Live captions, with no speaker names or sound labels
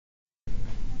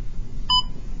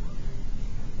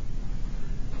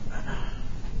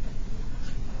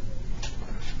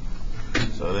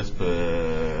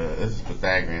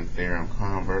Pythagorean Theorem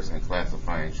Converse and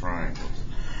classifying triangles.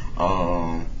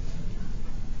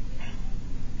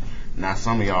 Now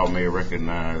some of y'all may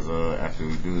recognize after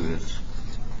we do this,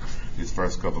 these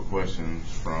first couple questions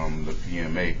from the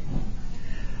PMA.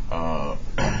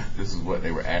 This is what they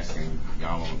were asking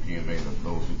y'all on the PMA,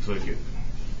 those who took it,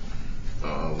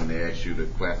 when they asked you to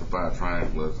classify a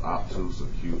triangle as obtuse,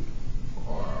 acute,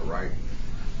 or right.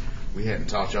 We hadn't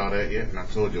taught y'all that yet, and I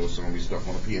told you there was some of these stuff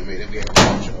on the PMA that we hadn't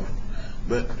taught y'all.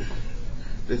 But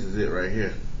this is it right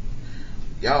here.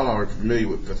 Y'all are familiar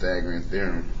with Pythagorean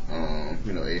theorem.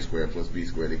 A squared plus b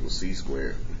squared equals c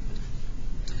squared.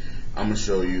 I'm gonna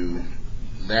show you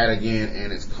that again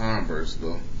and its converse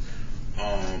though.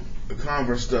 The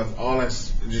converse stuff, all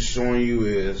that's just showing you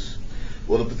is,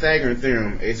 well, the Pythagorean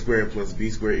theorem, a squared plus b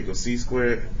squared equals c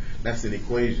squared, that's an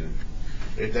equation.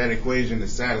 If that equation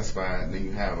is satisfied, then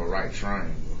you have a right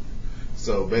triangle.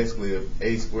 So basically, if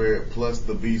a squared plus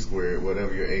the b squared,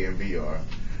 whatever your a and b are,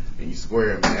 and you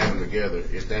square them and add them together,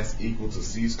 if that's equal to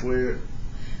c squared,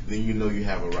 then you know you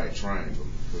have a right triangle,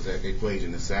 because that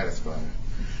equation is satisfied.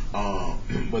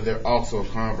 But there are also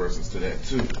converses to that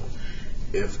too.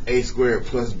 If a squared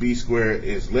plus b squared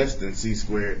is less than c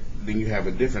squared, then you have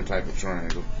a different type of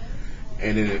triangle.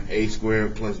 And then if a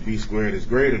squared plus b squared is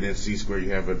greater than c squared,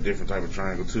 you have a different type of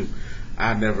triangle too.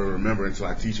 I never remember until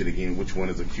I teach it again which one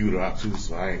is acute or obtuse,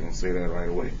 so I ain't gonna say that right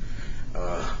away.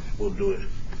 We'll do it.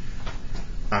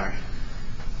 Alright.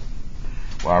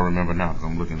 Well, I remember now because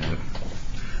I'm looking at it.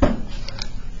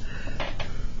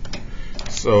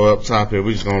 So up top here,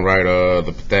 we're just gonna write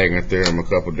the Pythagorean theorem a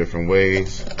couple different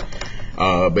ways.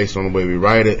 Based on the way we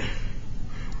write it,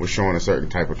 we're showing a certain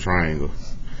type of triangle.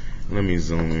 Let me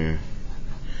zoom in.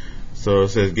 So it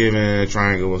says given a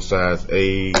triangle with sides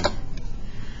A,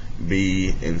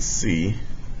 B, and C.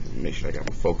 Make sure I got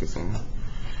my focus on.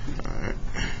 Alright.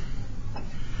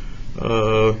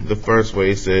 The first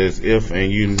way says if,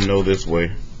 and you know this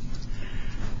way.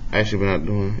 Actually, we're not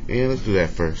doing. Yeah, let's do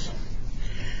that first.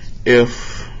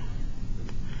 If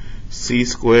c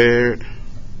squared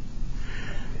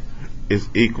is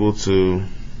equal to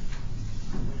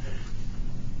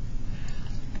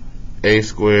a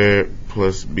squared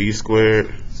plus b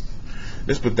squared.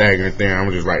 This Pythagorean theorem,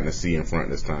 I'm just writing a c in front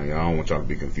this time. Y'all, I don't want y'all to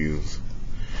be confused.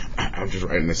 I'm just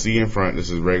writing a c in front. This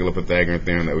is regular Pythagorean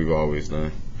theorem that we've always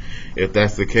done. If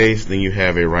that's the case, then you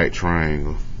have a right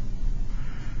triangle.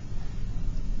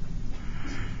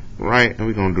 Right, and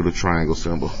we're going to do the triangle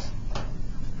symbol.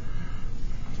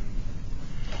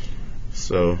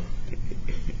 So,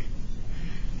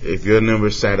 if your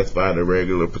numbers satisfy the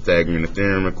regular Pythagorean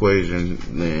theorem equation,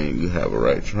 then you have a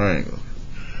right triangle.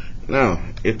 Now,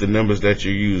 if the numbers that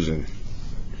you're using,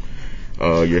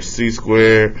 your c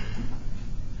squared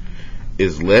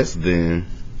is less than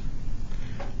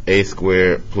a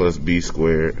squared plus b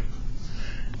squared,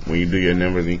 when you do your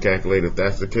numbers and you calculate if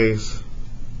that's the case,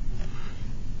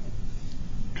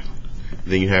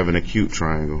 then you have an acute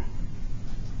triangle.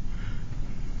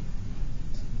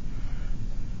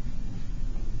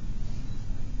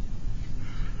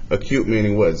 Acute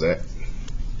meaning what, Zach?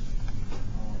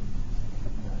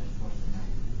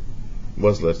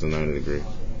 What's less than 90 degrees?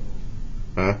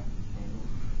 Huh?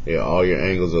 Yeah, all your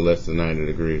angles are less than 90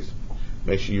 degrees.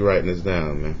 Make sure you're writing this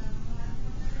down, man.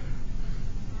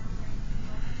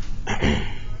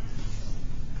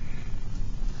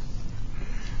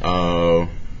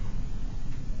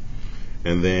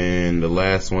 And then the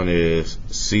last one is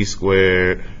c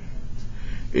squared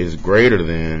is greater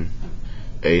than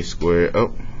a squared.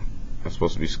 Oh, that's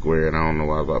supposed to be squared. I don't know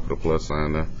why I was about to put a plus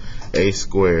sign there. A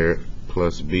squared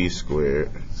plus b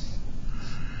squared.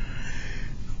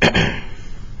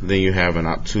 Then you have an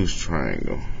obtuse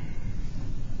triangle.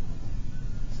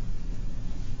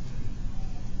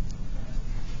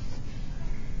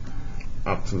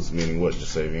 Obtuse meaning what,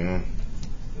 Jasavian?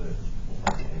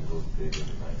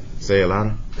 Say it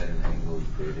louder.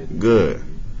 Good.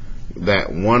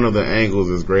 That one of the angles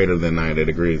is greater than 90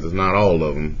 degrees. It's not all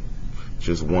of them,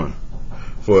 just one.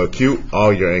 For acute,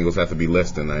 all your angles have to be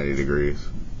less than 90 degrees.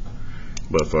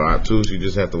 But for obtuse, you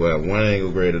just have to have one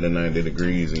angle greater than 90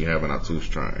 degrees and you have an obtuse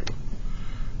triangle.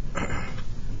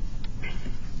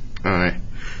 Alright,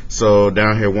 so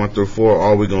down here 1 through 4,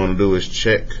 all we're going to do is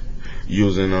check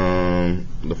using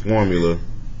the formula.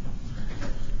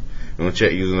 We're going to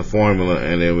check using the formula,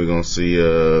 and then we're going to see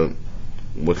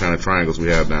what kind of triangles we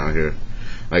have down here.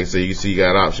 Like I said, you see you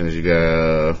got options. You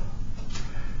got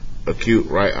acute,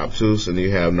 right, obtuse, and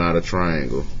you have not a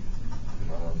triangle.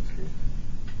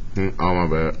 Oh, my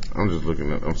bad. I'm just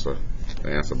looking at, I'm sorry,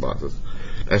 the answer boxes.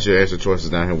 That's your answer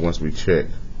choices down here once we check.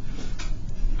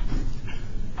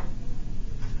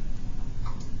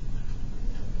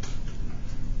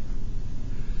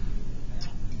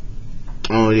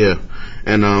 yeah,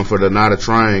 and for the not a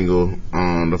triangle,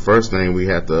 the first thing we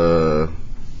have to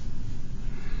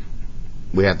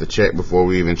check before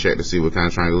we even check to see what kind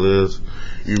of triangle it is.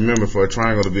 You remember, for a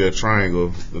triangle to be a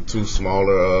triangle, the two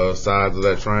smaller sides of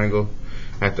that triangle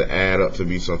have to add up to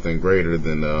be something greater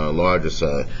than the larger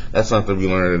side. That's something we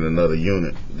learned in another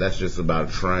unit. That's just about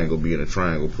a triangle being a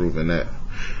triangle, proving that.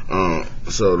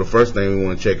 So the first thing we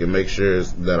want to check and make sure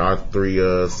is that our three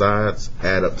sides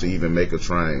add up to even make a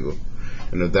triangle.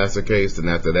 And if that's the case, then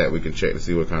after that we can check to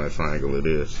see what kind of triangle it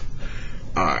is.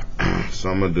 Alright, so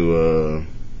I'm going to do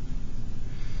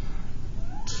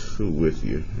 2 with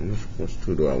you. Which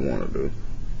 2 do I want to do?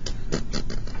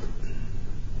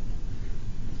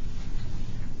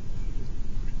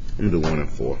 I'm going to do 1 and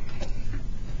 4.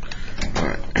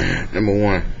 Alright, number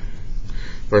 1.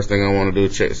 First thing I want to do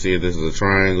is check to see if this is a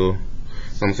triangle.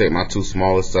 So I'm going to take my 2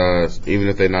 smallest sides. Even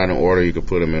if they're not in order, you can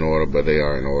put them in order, but they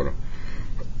are in order.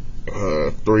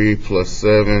 3 plus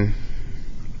 7.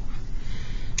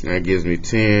 That gives me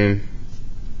 10.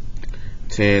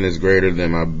 10 is greater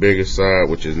than my biggest side,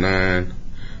 which is 9.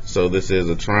 So this is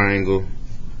a triangle.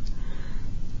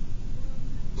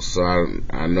 So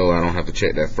I know I don't have to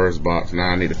check that first box. Now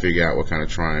I need to figure out what kind of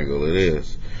triangle it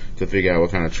is. To figure out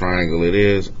what kind of triangle it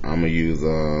is, I'm going to use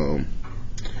the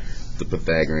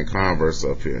Pythagorean Converse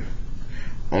up here.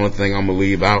 Only thing I'm going to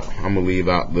leave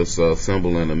out this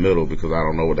symbol in the middle, because I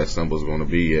don't know what that symbol is going to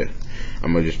be yet.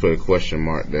 I'm going to just put a question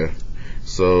mark there.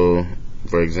 So,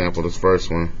 for example, this first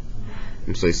one, I'm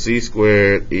going to say c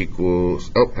squared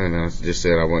equals, oh, and I just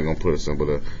said I wasn't going to put a symbol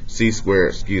there. C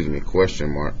squared,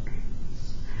 question mark.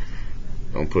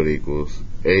 Don't put equals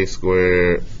a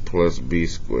squared plus b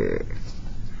squared.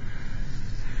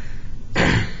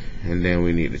 And then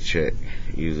we need to check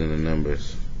using the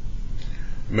numbers.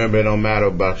 Remember, it don't matter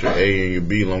about your a and your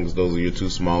b, as long as those are your 2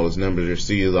 smallest numbers. Your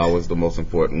c is always the most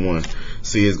important one.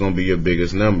 C is going to be your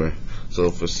biggest number.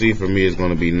 So for c, for me, it's going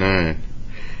to be 9.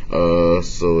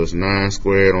 So it's 9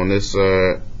 squared on this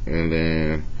side, and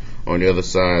then on the other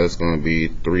side it's going to be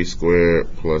 3 squared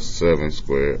plus 7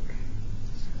 squared.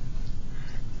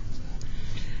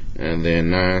 And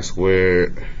then 9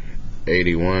 squared,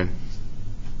 81.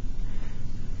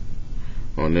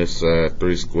 On this side,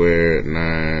 3 squared,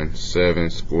 9, 7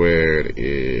 squared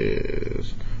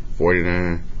is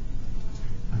 49.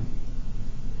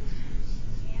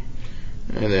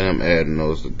 And then I'm adding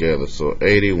those together. So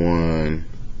 81,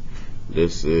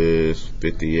 this is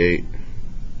 58.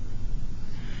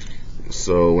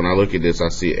 So when I look at this, I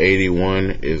see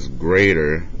 81 is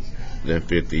greater than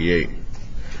 58.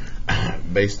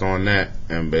 Based on that,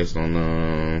 and based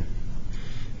on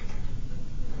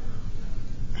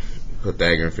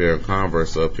Pythagorean Theorem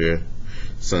Converse up here,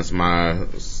 since my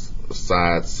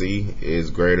side C is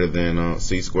greater than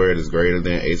C squared is greater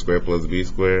than a squared plus b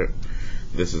squared,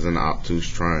 this is an obtuse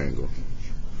triangle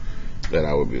that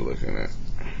I would be looking at.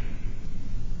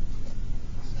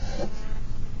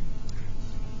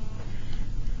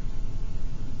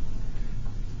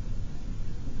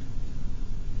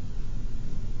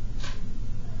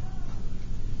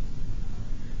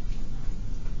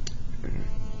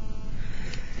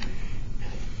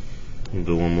 I'll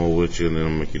do one more with you, and then I'll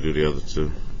make you do the other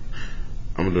 2.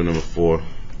 I'm going to do number 4.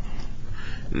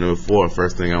 Number 4,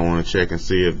 first thing I want to check and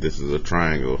see if this is a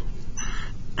triangle.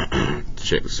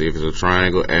 Check to see if it's a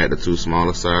triangle. Add the 2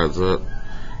 smaller sides up.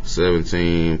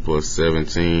 17 plus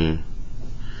 17.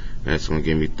 That's going to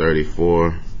give me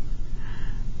 34.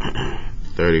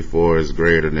 34 is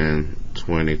greater than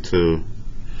 22.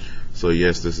 So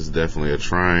yes, this is definitely a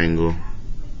triangle.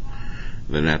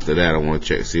 Then after that, I want to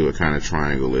check to see what kind of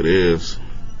triangle it is.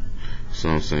 So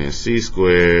I'm saying c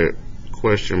squared,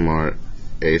 question mark,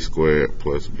 a squared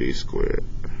plus b squared.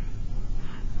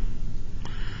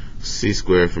 C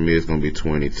squared for me is going to be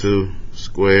 22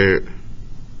 squared.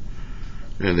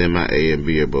 And then my a and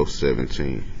b are both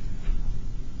 17.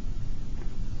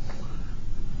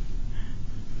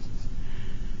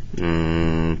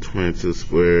 Um, 22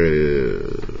 squared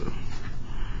is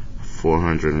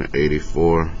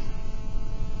 484.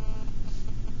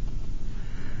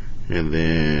 And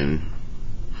then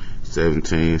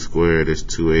 17 squared is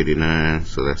 289,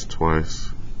 so that's twice.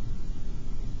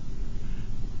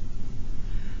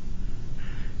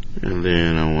 And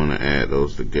then I want to add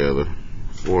those together.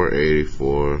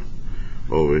 484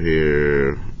 over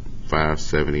here,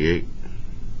 578.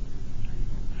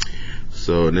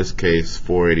 So in this case,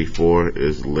 484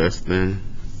 is less than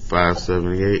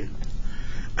 578.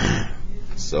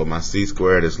 So my c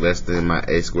squared is less than my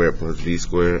a squared plus b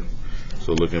squared.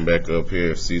 So looking back up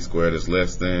here, if c squared is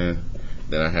less than,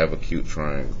 then I have acute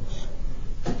triangles.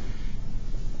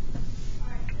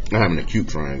 not having an acute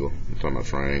triangle. I'm talking about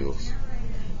triangles.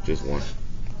 Just one.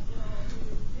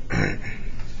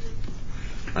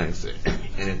 Like I said,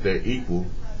 and if they're equal,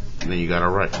 then you got to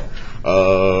write.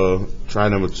 Try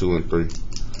number 2 and 3.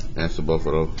 Answer both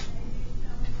of those.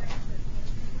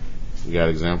 You got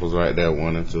examples right there,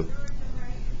 1 and 2.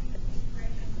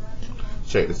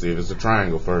 Check to see if it's a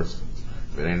triangle first.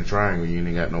 If it ain't a triangle, you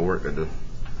ain't got no work to do.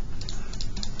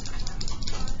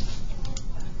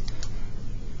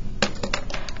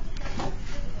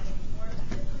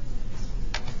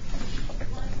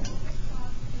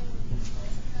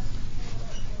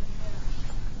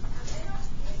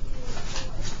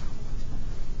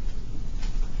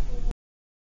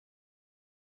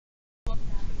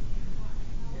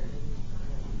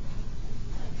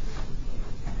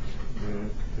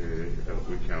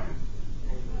 We counting.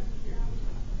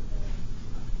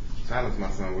 Silence, my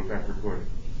son. We're back recording.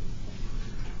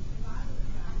 I'm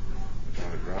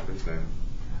trying to drop this down.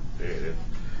 There it is.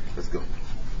 Let's go.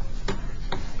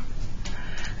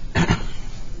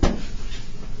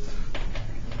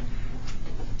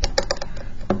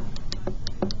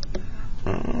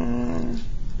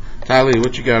 Tylee,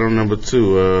 what you got on number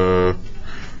 2?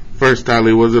 First,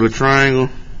 Tylee, was it a triangle?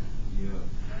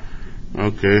 Yeah.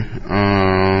 Okay.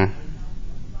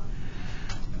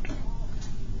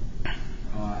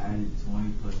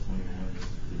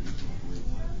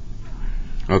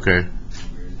 Okay.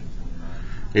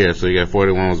 Yeah, so you got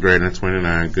 41 was greater than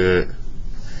 29. Good.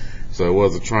 So it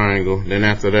was a triangle. Then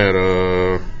after that,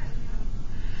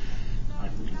 I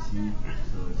put the C,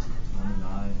 so it's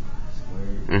 29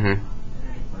 squared. Mm-hmm. And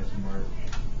a question mark.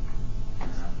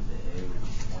 And I put the A,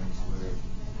 which is 20 squared.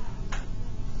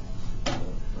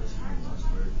 Plus 21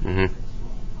 squared. Mm-hmm.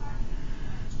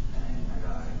 And I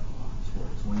got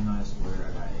 29 squared. I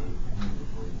got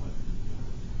 841.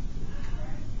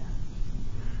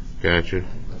 Gotcha.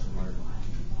 Question mark.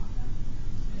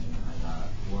 And I got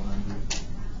 400. And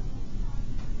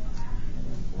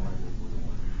then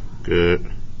 441. Good. And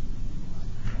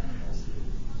that's it.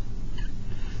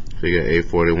 So you got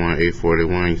 841,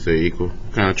 841. You say equal.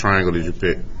 What kind of triangle did you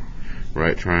pick?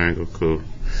 Right triangle. Cool.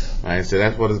 Like I said,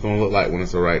 that's what it's going to look like when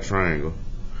it's a right triangle.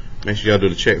 Make sure y'all do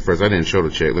the check first. I didn't show the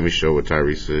check. Let me show what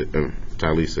Tylee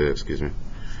said. Excuse me.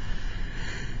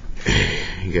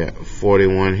 You got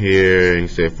 41 here, and he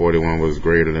said 41 was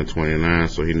greater than 29,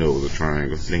 so he knew it was a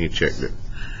triangle. Then he checked it.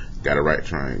 Got a right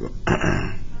triangle.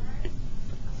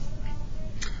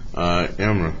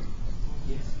 Emra,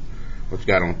 what you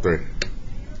got on 3? I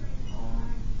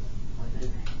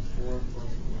did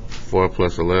 4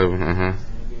 plus 11,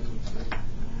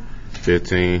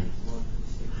 15.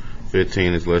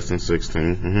 15 is less than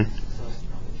 16.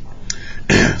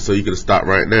 So you could have stopped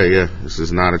right there. Yeah, this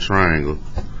is not a triangle.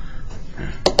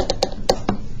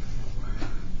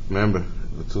 Remember,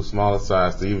 the two smaller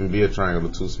sides, to even be a triangle,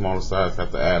 the two smaller sides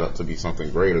have to add up to be something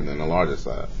greater than the larger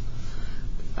side.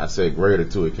 I said greater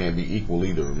too, it can't be equal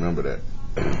either, remember that.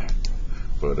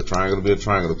 For the triangle to be a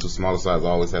triangle, the two smaller sides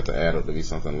always have to add up to be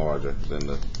something larger than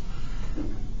the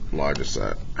larger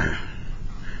side.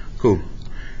 Cool.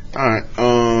 Alright,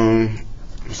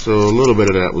 so a little bit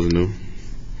of that was new.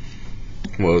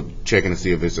 Well, checking to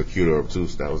see if it's acute or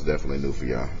obtuse, that was definitely new for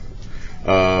y'all.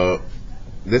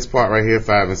 This part right here,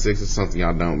 5 and 6, is something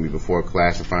y'all done with me before,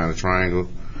 classifying a triangle.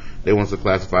 They want to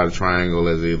classify the triangle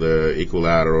as either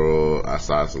equilateral,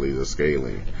 isosceles, or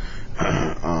scaling.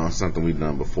 Something we've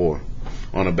done before.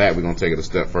 On the back, we're going to take it a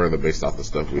step further based off the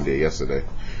stuff we did yesterday.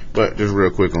 But just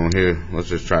real quick on here, let's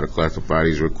just try to classify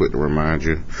these real quick to remind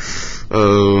you.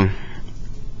 A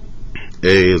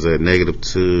is at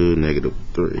 -2,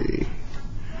 -3.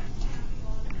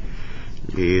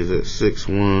 B is at 6,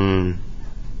 1.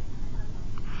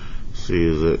 C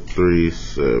is at 3,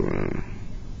 7.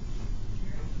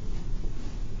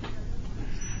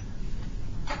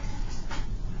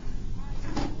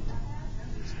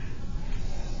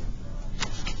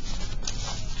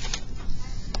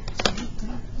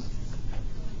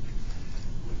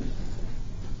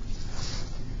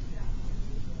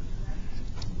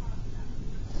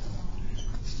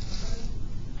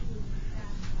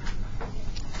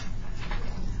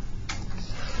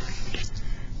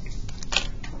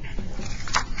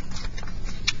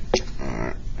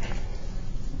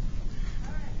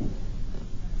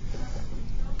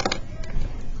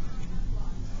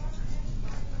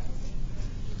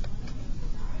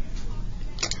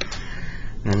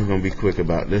 I'm gonna be quick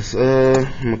about this. I'm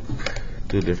gonna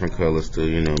do different colors too,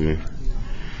 you know me.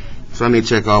 So I need to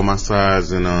check all my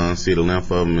sides and see the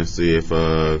length of them and see if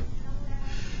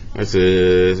this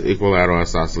is equilateral,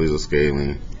 isosceles, or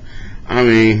scaling. I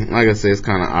mean, like I said, it's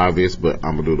kind of obvious, but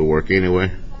I'm gonna do the work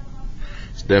anyway.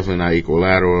 It's definitely not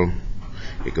equilateral.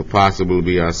 It could possibly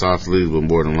be isosceles, but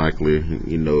more than likely,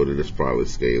 you know that it's probably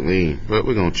scalene. But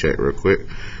we're going to check real quick,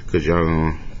 because y'all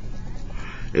going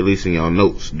to, at least in y'all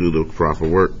notes, do the proper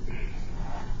work.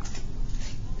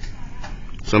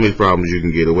 Some of these problems you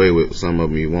can get away with, some of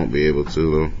them you won't be able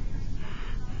to, though.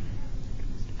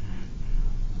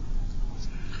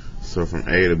 So from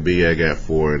A to B, I got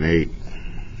 4 and 8.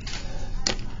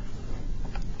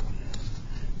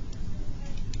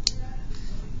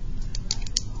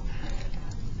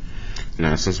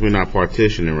 Now, since we're not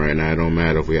partitioning right now, it don't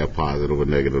matter if we have positive or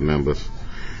negative numbers.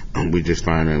 We just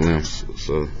finding lengths,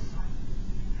 so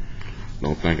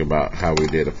don't think about how we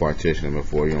did a partitioning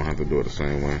before. You don't have to do it the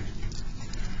same way.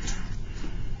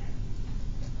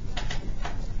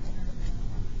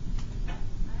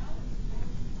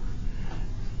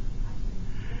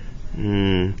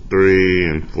 Three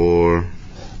and 4.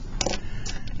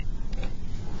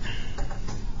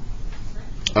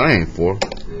 I ain't 4.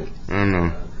 I don't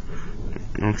know.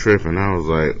 I'm tripping. I was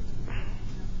like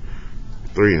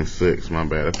 3 and 6. My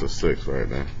bad. That's a 6 right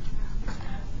there.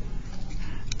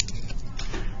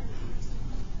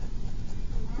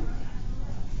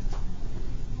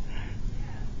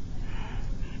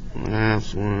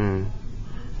 Last one.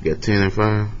 Got 10 and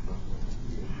 5.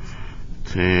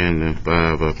 10 and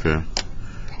 5 up here.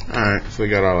 Alright, so we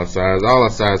got all our sides. All our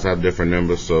sides have different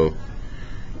numbers, so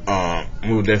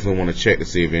we'll definitely want to check to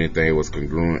see if anything was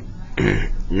congruent.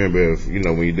 Remember, if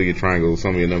when you do your triangle,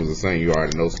 some of your numbers are the same, you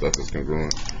already know stuff is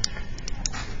congruent.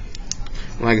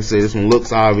 Like I said, this one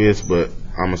looks obvious, but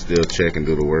I'm going to still check and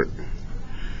do the work.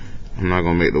 I'm not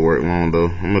going to make the work long, though.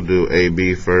 I'm going to do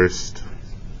AB first.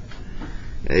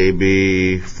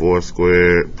 AB 4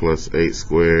 squared plus 8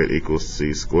 squared equals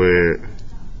C squared.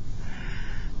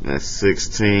 That's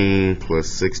 16 plus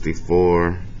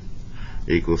 64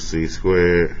 equals C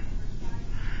squared.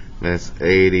 That's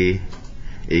 80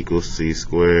 equals C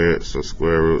squared. So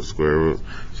square root.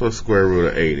 So square root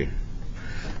of 80.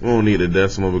 We don't need a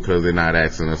decimal because they're not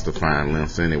asking us to find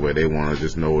lengths anyway. They want to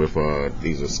just know if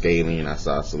these are scalene,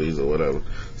 isosceles, or whatever.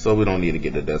 So we don't need to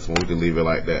get the decimal. We can leave it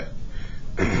like that.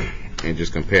 And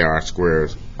just compare our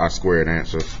squared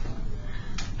answers.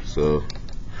 So,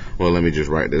 well, let me just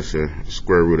write this here.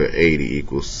 Square root of 80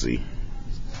 equals C.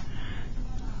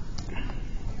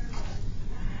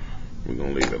 We're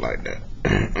going to leave it like that.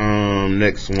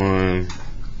 Next one,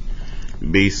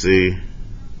 BC.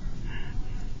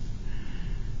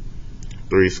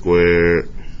 3 squared,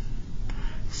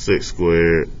 6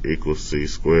 squared equals C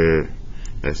squared.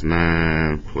 That's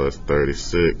 9 plus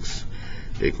 36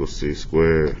 equals C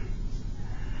squared.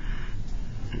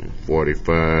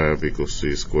 45 equals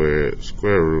C squared.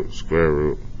 Square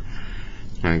root.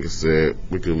 Like I said,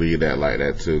 we could leave that like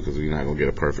that too, because we're not going to get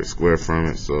a perfect square from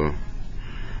it. So,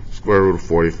 square root of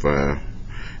 45.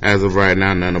 As of right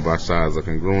now, none of our sides are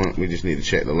congruent. We just need to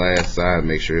check the last side,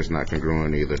 make sure it's not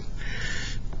congruent either.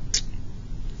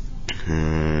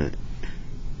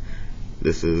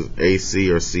 This is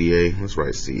AC or CA. Let's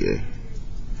write CA.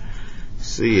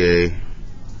 CA,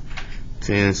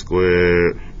 10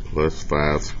 squared plus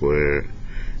 5 squared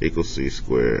equals C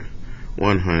squared.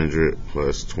 100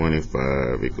 plus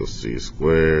 25 equals C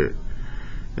squared.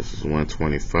 This is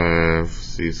 125.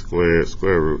 C squared.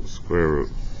 Square root.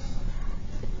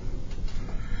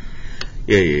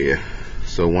 Yeah.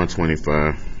 So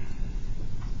 125.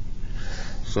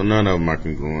 So none of them are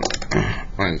congruent.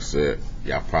 Like I said,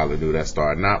 y'all probably do that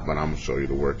starting out, but I'm going to show you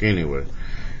the work anyway.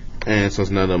 And since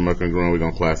none of them are congruent, we're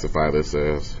going to classify this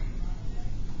as.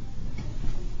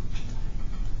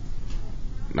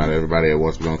 Not everybody at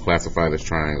once. We're going to classify this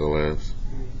triangle as.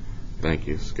 Thank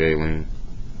you. Scalene.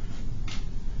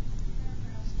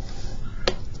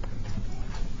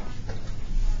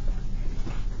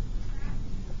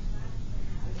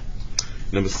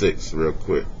 Number 6, real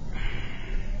quick.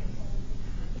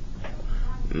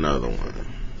 Another one.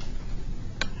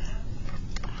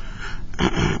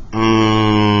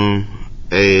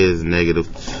 A is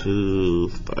 -2,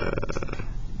 5.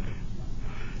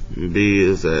 B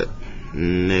is at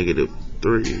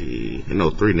 -3. No,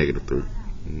 3, -3.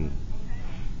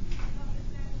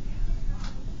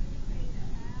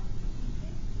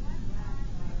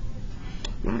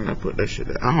 Why did I put that shit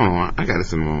there? I don't know. I got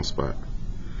this in the wrong spot.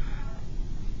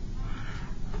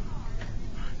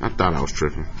 I thought I was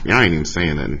tripping. Y'all ain't even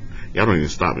saying nothing. Y'all don't even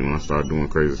stop me when I start doing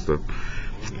crazy stuff.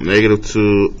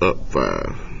 -2 up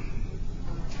 5.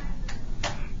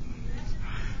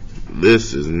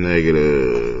 This is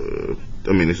negative.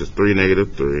 This is 3,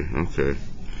 -3. Okay.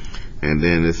 And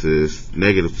then this is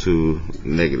 -2,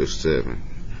 -7.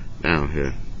 Down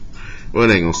here. Well,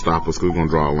 it ain't gonna stop us because we're gonna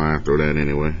draw a line through that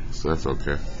anyway. So that's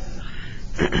okay.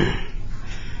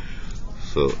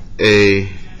 So A,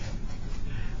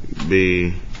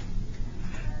 B,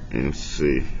 and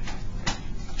C.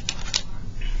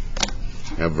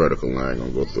 That vertical line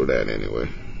gonna go through that anyway.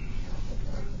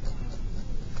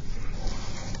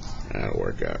 That'll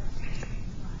work out.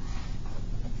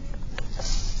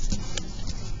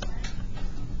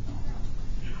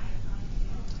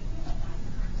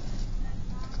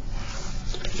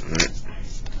 Alright.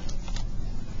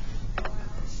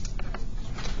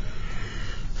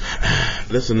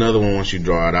 This is another one. Once you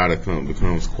draw it out, it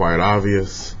becomes quite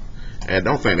obvious. And I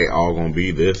don't think they all gonna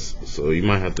be this, so you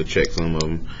might have to check some of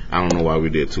them. I don't know why we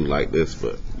did two like this,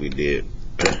 but we did.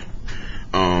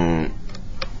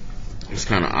 It's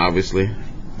kind of obviously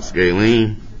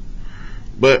scalene,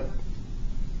 but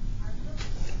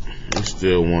I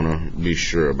still want to be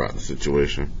sure about the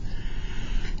situation.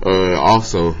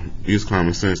 Also, use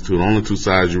common sense too. The only two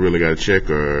sides you really got to check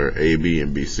are AB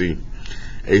and BC.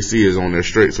 AC is on there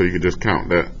straight, so you can just count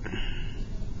that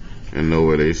and know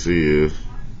what AC is.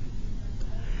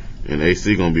 And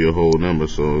AC gonna be a whole number,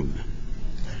 so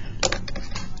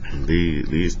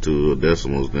these two are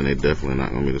decimals, then they definitely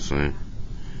not gonna be the same.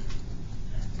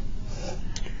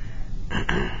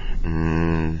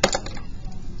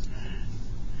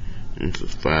 This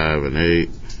is 5 and 8,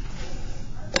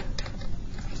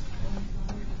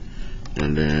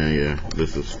 and then yeah,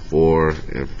 this is 4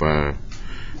 and 5.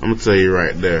 I'm gonna tell you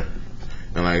right there,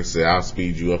 and like I said, I'll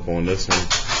speed you up on this one.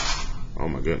 Oh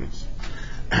my goodness.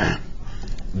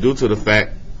 Due to the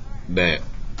fact that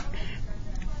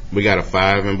we got a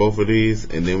 5 in both of these,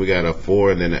 and then we got a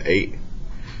 4 and then an 8,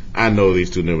 I know these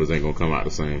two numbers ain't gonna come out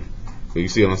the same. So you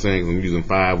see what I'm saying? 'Cause I'm using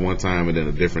 5 one time and then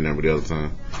a different number the other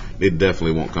time. They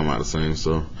definitely won't come out the same.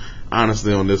 So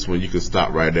honestly, on this one, you can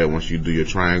stop right there once you do your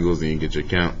triangles and you get your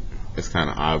count. It's kind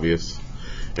of obvious.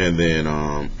 And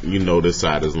then you know this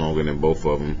side is longer than both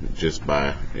of them just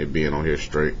by it being on here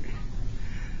straight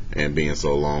and being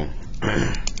so long.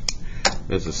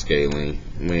 This is scalene.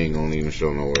 We ain't gonna even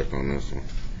show no work on this one.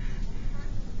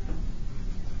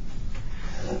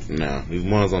 Now, these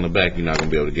ones on the back, you're not gonna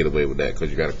be able to get away with that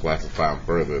because you got to classify them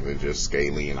further than just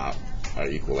scalene or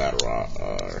equilateral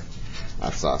or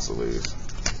isosceles.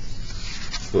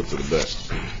 Put to the back.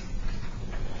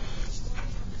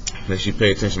 Make sure you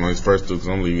pay attention on these first two, because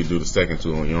I'm gonna leave you to do the second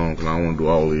two on your own, because I don't want to do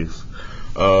all these.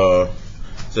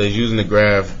 Says using the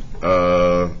graph,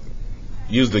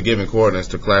 use the given coordinates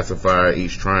to classify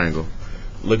each triangle.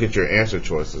 Look at your answer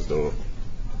choices though.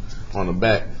 On the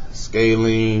back,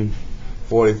 scalene,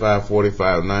 45,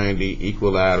 45, 90,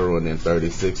 equilateral, and then 30,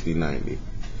 60, 90.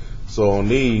 So on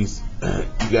these,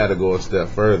 you got to go a step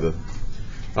further.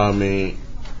 I mean,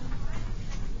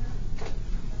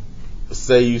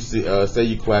 say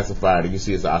you classified it, you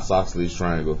see it's an isosceles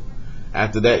triangle.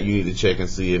 After that, you need to check and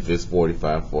see if it's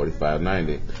 45, 45,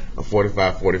 90. A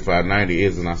 45, 45, 90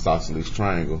 is an isosceles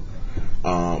triangle.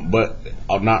 But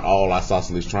not all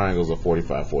isosceles triangles are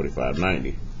 45, 45,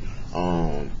 90.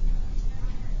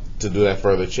 To do that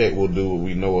further check, we'll do what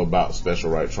we know about special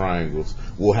right triangles.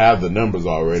 We'll have the numbers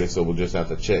already, so we'll just have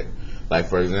to check. Like,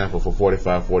 for example, for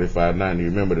 45, 45, 90,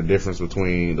 remember the difference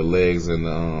between the legs and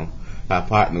the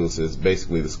hypotenuse is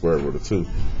basically the square root of 2.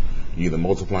 You either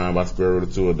multiplying by square root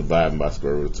of 2 or dividing by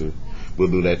square root of 2. We'll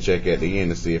do that check at the end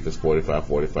to see if it's 45,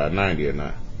 45, 90 or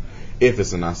not. If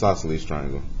it's an isosceles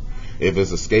triangle. If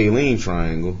it's a scalene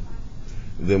triangle,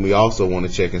 then we also want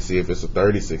to check and see if it's a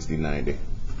 30, 60, 90.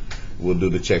 We'll do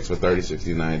the checks for 30,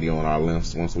 60, 90 on our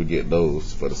lengths once we get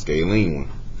those for the scalene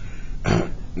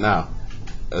one. Now,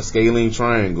 a scalene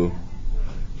triangle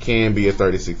can be a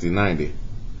 30, 60, 90.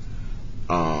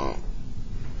 But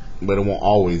it won't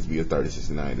always be a 30,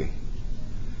 60, 90.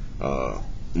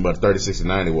 But 30, 60,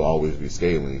 90 will always be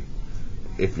scalene.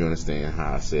 If you understand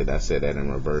how I said that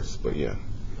in reverse, but yeah.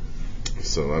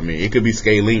 So, I mean, it could be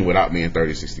scalene without being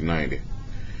 30, 60, 90.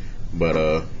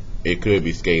 But, it could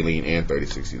be scalene and 30,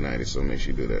 60, 90, so make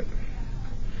sure you do that.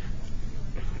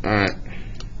 Alright.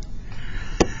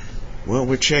 Well,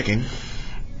 we're checking.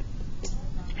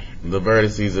 The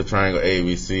vertices of triangle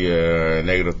ABC are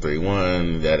 -3,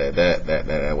 1,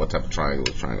 that. What type of triangle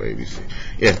is triangle ABC?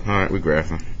 Yeah, alright, we're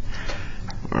graphing.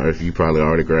 Alright, you probably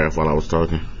already graphed while I was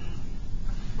talking.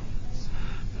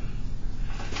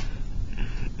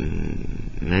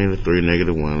 -3,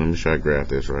 -1. Let me try to graph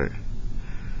this right.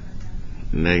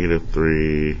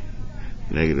 -3,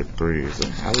 -3. Is that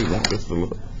how we want this to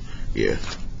look? Yeah.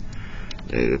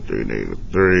 -3,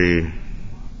 -3.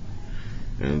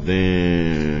 And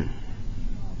then,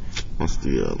 what's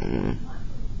the other one?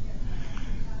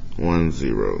 1,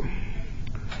 0.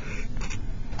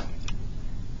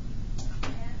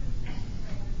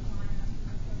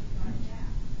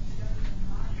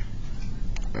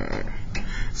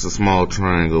 It's a small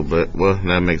triangle, but well,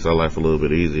 that makes our life a little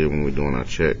bit easier when we're doing our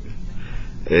check.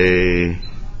 A,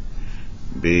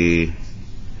 B,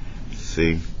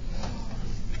 C.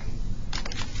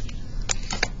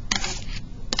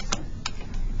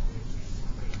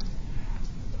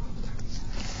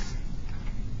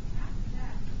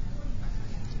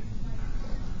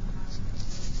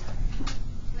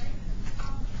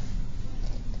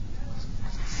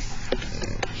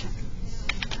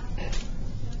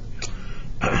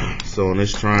 So in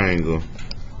this triangle,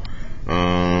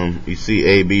 you see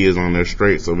AB is on there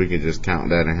straight, so we can just count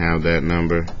that and have that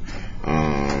number.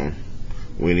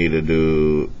 We need to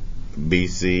do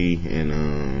BC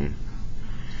and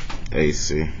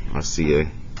AC or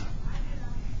CA.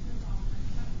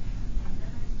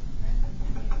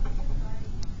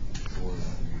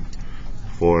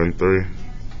 Four and three.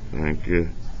 Thank you.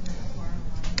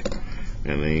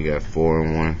 And then you got 4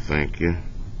 and 1. Thank you.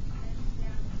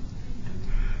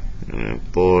 And then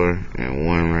 4 and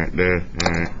 1 right there.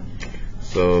 Alright.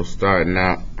 So starting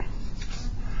out,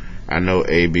 I know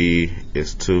AB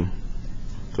is 2.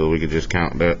 So we can just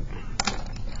count that.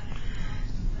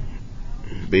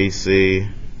 BC,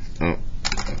 oh,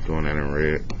 doing that in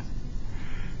red.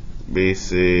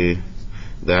 BC,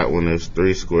 that one is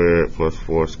 3 squared plus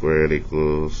 4 squared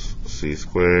equals C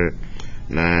squared.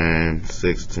 9,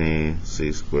 16,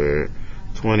 C squared.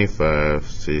 25,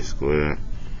 C squared.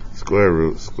 Square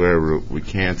root. We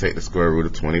can take the square root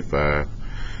of 25.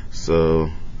 So,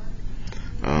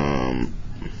 5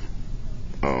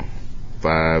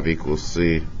 equals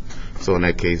C. So in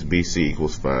that case, BC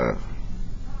equals 5.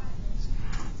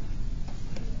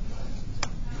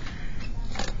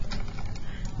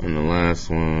 And the last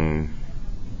one,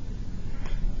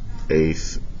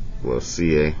 ACE, well,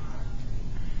 CA.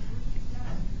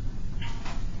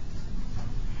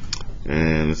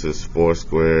 And this is 4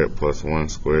 squared plus 1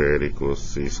 squared equals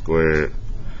C squared.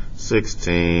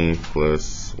 16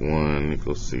 plus 1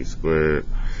 equals C squared.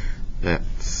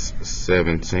 That's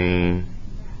 17.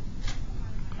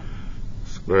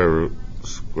 Square root.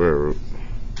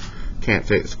 Can't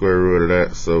take the square root of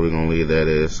that, so we're going to leave that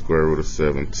as square root of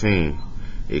 17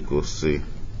 equals C.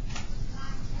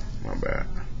 My bad.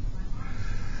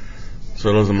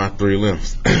 So those are my 3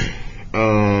 lengths.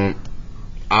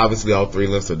 Obviously all 3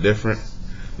 lengths are different.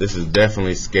 This is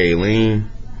definitely scalene,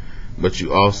 but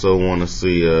you also want to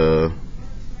see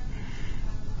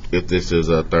if this is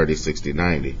a 30, 60,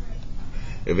 90.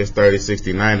 If it's 30,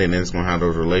 60, 90, then it's going to have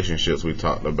those relationships we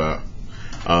talked about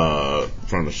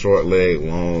from the short leg,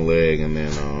 long leg, and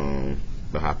then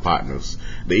the hypotenuse.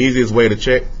 The easiest way to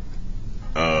check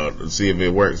to see if it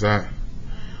works out,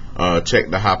 check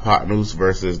the hypotenuse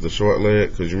versus the short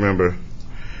leg, because you remember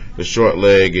the short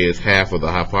leg is half of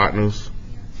the hypotenuse.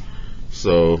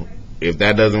 So if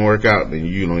that doesn't work out, then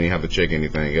you don't even have to check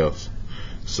anything else.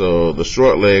 So the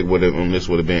short leg would have, this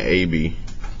would have been AB,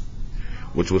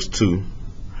 which was 2.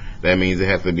 That means it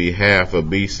has to be half of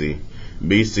BC.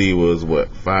 BC was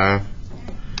what, 5?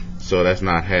 So that's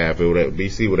not half. It would have,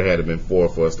 BC would have had to been 4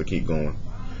 for us to keep going.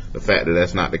 The fact that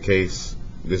that's not the case,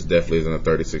 this definitely isn't a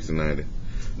 30, 60, 90.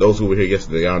 Those who were here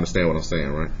yesterday, y'all understand what I'm saying,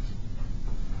 right?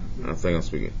 I think I'm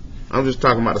speaking. I'm just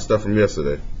talking about the stuff from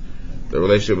yesterday. The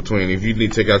relationship between, if you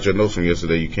need to take out your notes from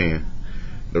yesterday, you can.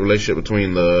 The relationship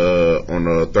between on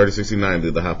the 30, 60,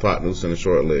 90, the hypotenuse and the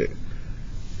short leg.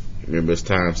 Remember, it's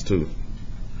times 2.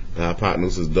 The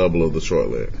hypotenuse is double of the short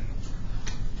leg.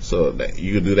 So that,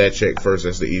 you can do that check first.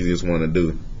 That's the easiest one to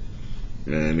do.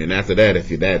 And then after that, if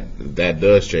that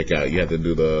does check out, you have to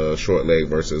do the short leg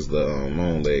versus the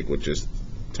long leg, which is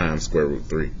times square root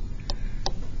 3.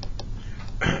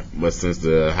 But since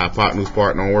the hypotenuse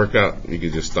part don't work out, you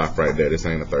can just stop right there. This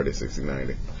ain't a 30, 60,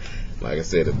 90. Like I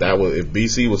said, if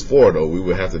BC was 4 though, we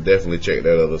would have to definitely check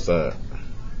that other side.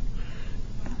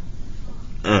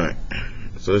 Alright.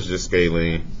 So it's just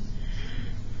scaling.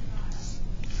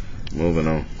 Moving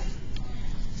on.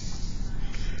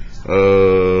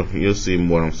 You'll see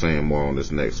what I'm saying more on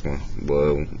this next one.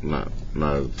 Well, not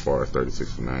as far as 30,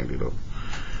 60, 90 though.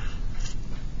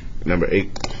 Number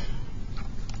 8.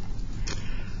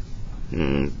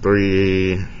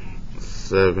 3,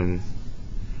 7.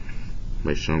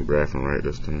 Make sure I'm graphing right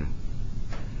this time.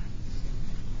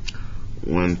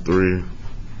 1, 3.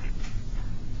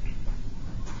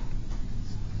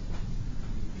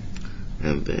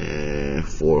 And then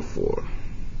 4, 4.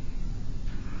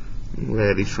 I'm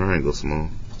glad these triangles small.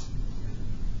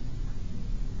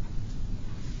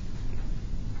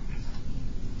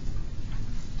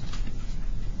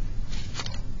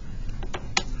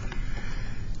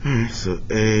 Alright, so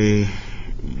A,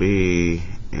 B,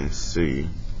 and C.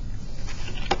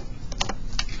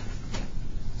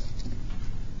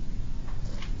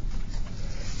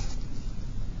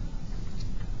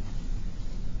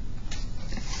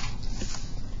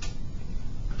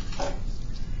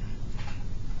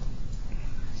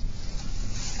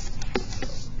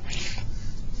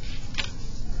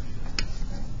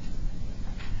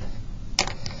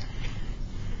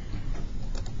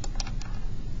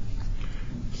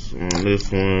 this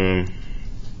one,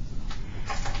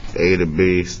 A to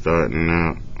B starting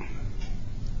out.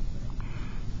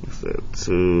 What's that?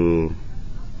 2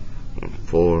 and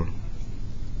 4.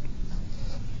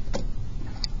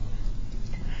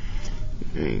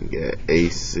 And got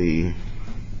AC.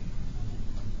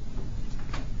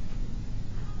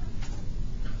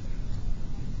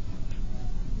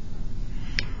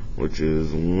 Which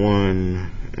is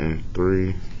 1 and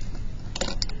 3.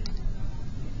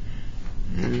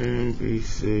 And then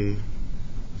BC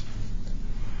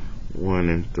 1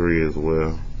 and 3 as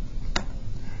well.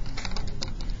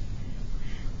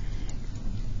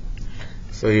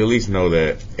 So you at least know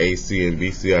that AC and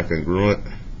BC are congruent.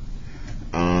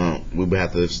 We would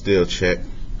have to still check,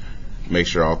 make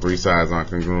sure all 3 sides are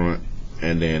congruent,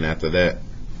 and then after that,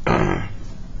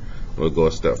 we'll go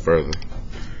a step further.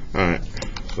 Alright,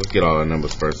 so let's get all our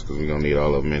numbers first because we're going to need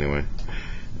all of them anyway.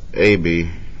 AB,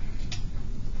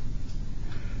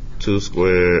 2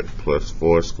 squared plus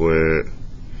 4 squared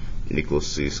equals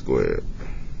C squared.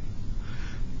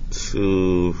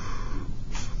 2,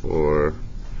 4,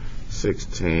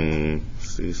 16,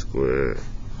 C squared.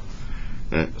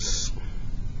 That's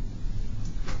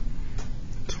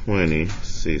 20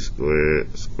 C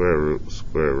squared, square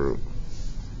root.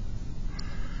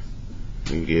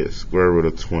 You get square root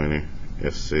of 20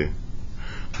 FC.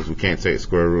 Because we can't take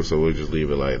square root, so we'll just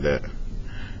leave it like that.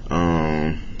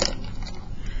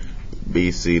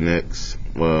 BC next.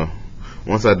 Well,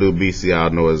 once I do BC, I'll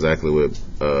know exactly what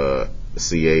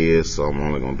CA is, so I'm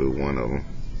only going to do one of them.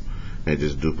 And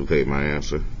just duplicate my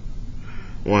answer.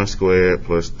 1 squared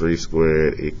plus 3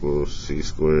 squared equals C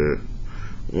squared.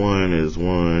 1 is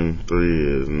 1,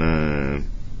 3 is 9.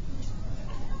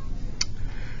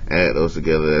 Add those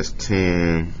together, that's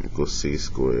 10 equals C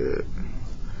squared.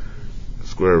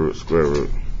 Square root.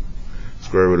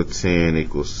 Square root of 10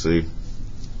 equals C.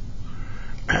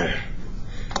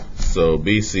 So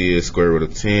BC is square root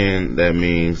of 10. That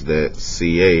means that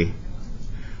CA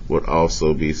would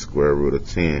also be square root of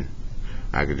 10.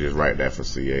 I could just write that for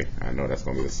CA. I know that's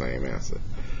going to be the same answer.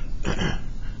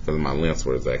 Because my lengths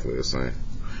were exactly the same.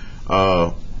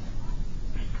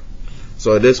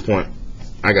 So at this point,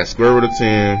 I got square root of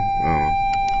 10.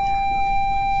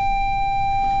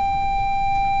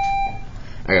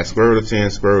 I got square root of 10,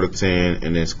 square root of 10,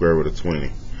 and then square root of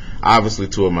 20. Obviously,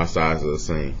 2 of my sides are the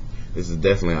same. This is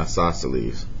definitely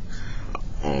isosceles.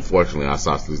 Unfortunately,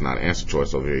 isosceles is not an answer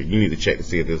choice over here. You need to check to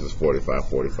see if this is 45,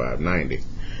 45, 90.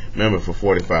 Remember, for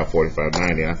 45, 45,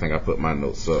 90, I think I put my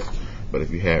notes up. But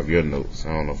if you have your notes,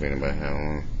 I don't know if anybody had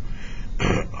one.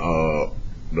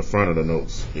 The front of the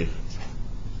notes,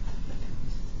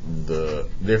 the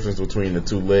difference between the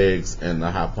 2 legs and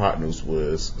the hypotenuse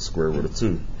was square root of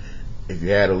 2. If you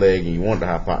had a leg and you wanted the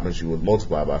hypotenuse, you would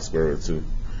multiply by square root of 2.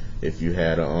 If you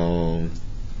had a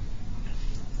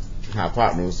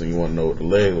hypotenuse and you want to know what the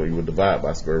leg was, you would divide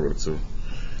by square root of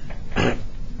 2.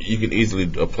 You can easily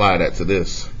apply that to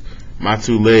this. My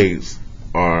 2 legs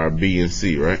are B and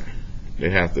C, right? They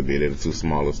have to be. They're the 2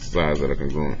 smallest sides that are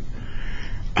congruent.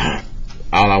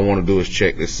 All I want to do is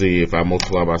check to see if I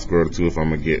multiply by square root of 2 if I'm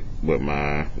going to get what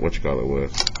my,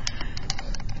 was.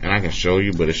 And I can show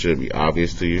you, but it should be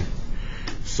obvious to you.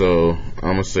 So I'm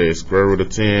going to say square root of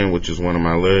 10, which is one of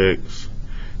my legs,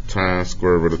 times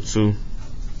square root of 2.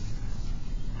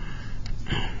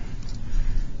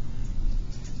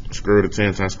 Square root of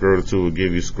 10 times square root of 2 will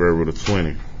give you square root of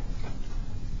 20.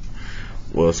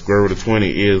 Well, square root of 20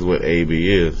 is what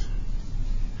AB is.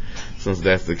 Since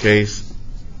that's the case,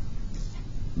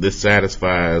 this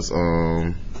satisfies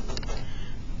what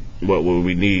would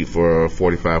we need for a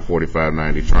 45, 45,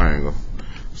 90 triangle.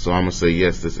 So I'm going to say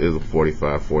yes, this is a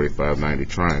 45, 45, 90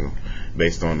 triangle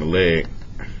based on the leg.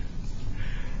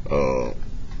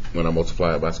 When I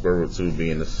multiply it by square root of 2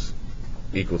 being this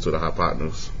equal to the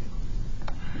hypotenuse.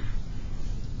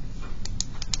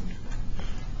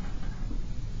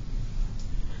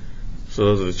 So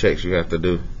those are the checks you have to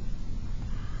do.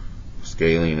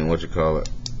 Scaling and what you call it.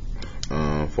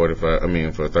 45, I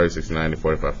mean for 36, 90,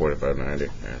 45, 45, 90.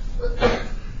 Yeah.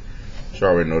 You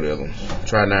already know the other ones.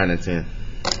 Try 9 and 10.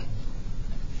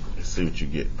 Let's see what you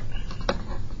get.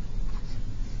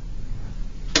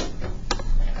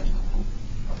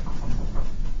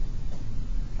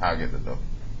 I'll get the dough.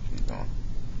 Keep going.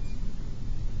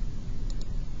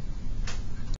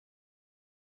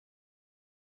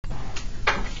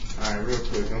 Alright, real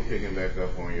quick, I'm picking back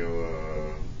up on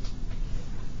your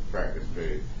practice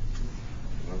page.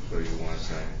 I'll show you one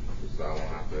thing, so I won't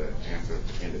have to answer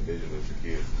individually for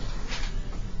kids.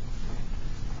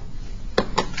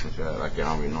 Which like y'all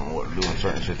already know what to do in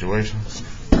certain situations.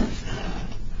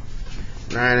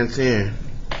 9 and 10.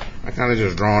 I kind of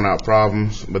just drawn out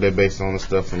problems, but they're based on the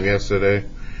stuff from yesterday.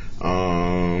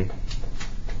 And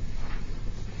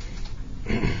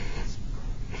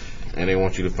they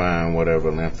want you to find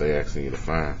whatever length they're asking you to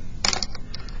find.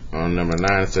 On number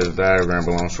 9, it says the diagram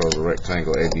below shows a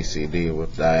rectangle ABCD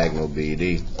with diagonal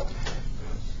BD.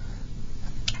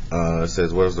 It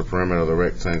says, what is the perimeter of the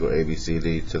rectangle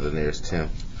ABCD to the nearest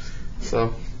tenth?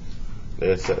 So,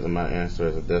 they're accepting my answer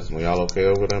as a decimal. Y'all okay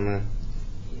over there, man?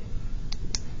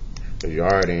 Because you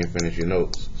already ain't finished your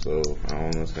notes, so I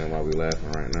don't understand why we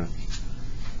laughing right now.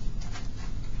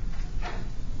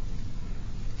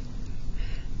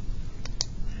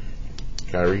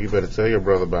 Kyrie, you better tell your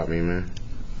brother about me, man.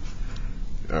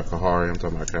 Kahari, I'm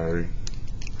talking about Kyrie.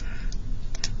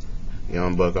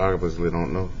 Young Buck obviously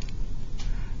don't know.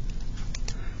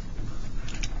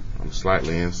 I'm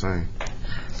slightly insane.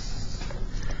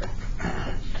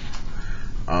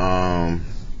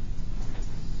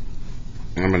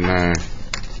 Number 9.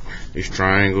 These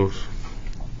triangles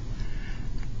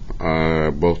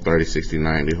are both 30, 60,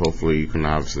 90. Hopefully you can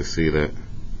obviously see that.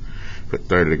 Put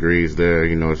 30 degrees there.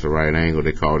 You know it's a right angle.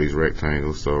 They call these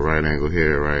rectangles. So right angle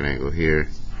here,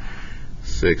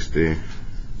 60. You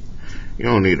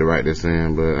don't need to write this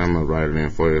in, but I'm going to write it in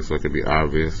for you so it could be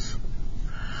obvious.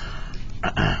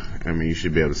 I mean, you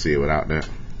should be able to see it without that.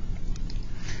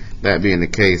 That being the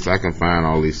case, I can find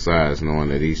all these sides knowing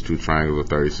that these two triangles are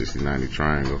 30, 60, 90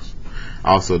 triangles.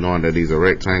 Also knowing that these are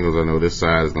rectangles, I know this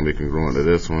side is going to be congruent to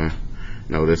this one.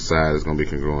 No, this side is going to be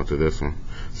congruent to this one.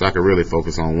 So I can really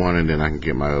focus on one and then I can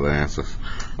get my other answers.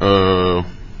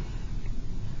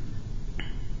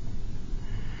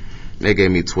 They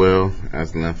gave me 12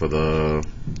 as the length of the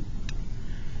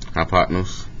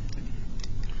hypotenuse.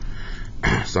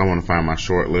 So I want to find my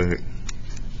short leg.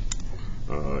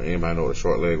 Anybody know what a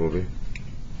short leg will be?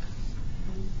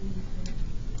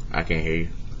 I can't hear you.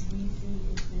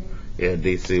 Yeah,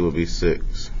 DC will be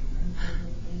 6.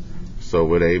 So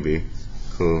would A be?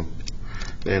 Cool.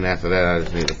 Then after that, I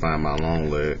just need to find my long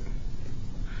leg,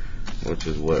 which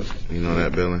is what? You know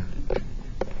that, Billy?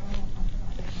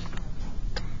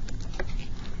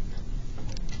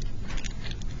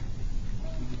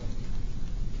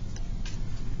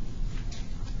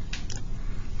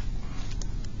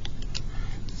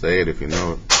 Say it if you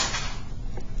know it.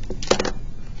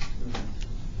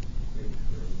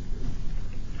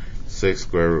 6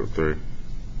 square root 3.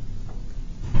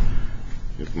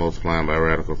 Just multiplying by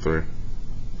radical 3.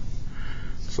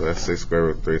 So that's 6 square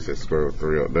root 3, 6 square root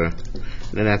 3 up there.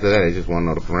 And then after that, I just want to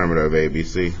know the perimeter of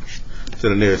ABC to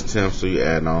the nearest tenth, so you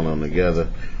add all of them together.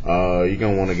 You're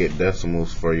going to want to get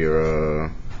decimals for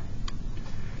your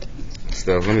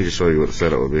stuff. Let me just show you what the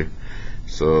setup would be.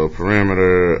 So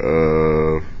perimeter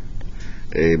of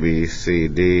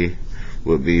ABCD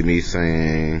would be me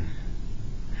saying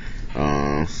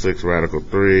 6 radical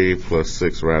 3 plus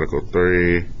 6 radical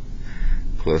 3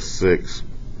 plus 6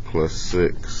 plus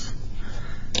 6.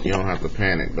 You don't have to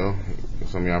panic though.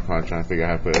 Some of y'all probably trying to figure out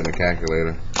how to put it in the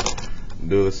calculator.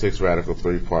 Do the 6 radical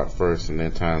 3 part first and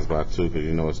then times by 2 because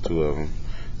you know it's 2 of them.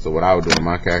 So what I would do in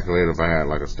my calculator, if I had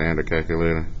like a standard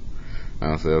calculator,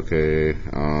 I would say, okay,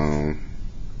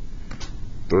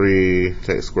 3,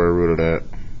 take square root of that,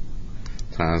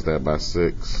 times that by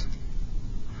 6.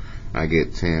 I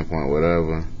get 10 point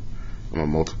whatever. I'm going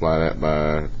to multiply that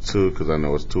by 2 because I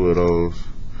know it's 2 of those.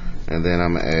 And then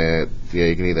I'm going to add, yeah,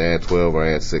 you can either add 12 or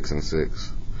add 6 and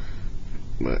 6.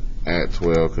 But add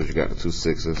 12 because you got the 2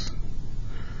 6s.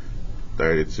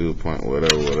 32 point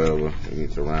whatever. You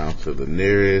need to round to the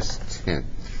nearest tenth.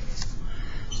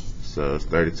 So it's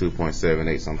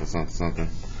 32.78 something.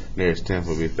 Nearest tenth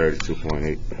will be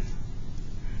 32.8.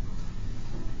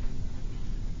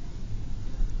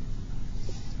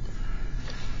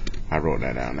 I wrote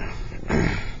that down now.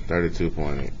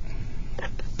 32.8.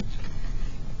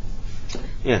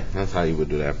 Yeah, that's how you would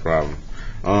do that problem.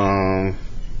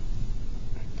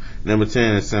 Number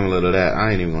 10 is similar to that.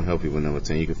 I ain't even gonna help you with number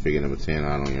 10. You can figure number 10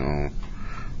 out on your own.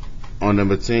 On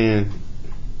number 10,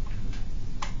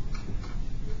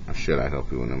 or should I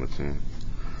help you with number 10?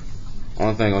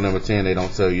 One thing on number 10, they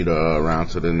don't tell you to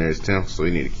round to the nearest tenth, so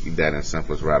you need to keep that in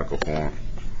simplest radical form.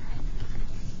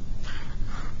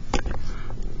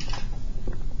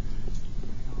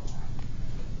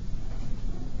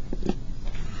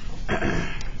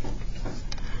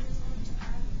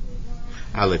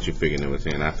 I'll let you figure number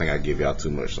 10. I think I give y'all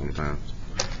too much sometimes.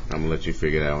 I'm going to let you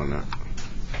figure that one out.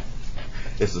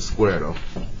 It's a square though.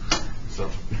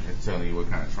 So it's telling you what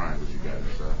kind of triangles you got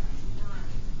inside.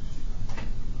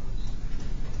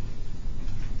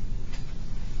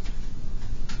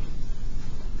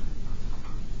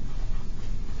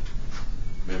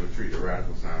 Remember, treat the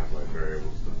radical signs like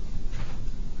variables too.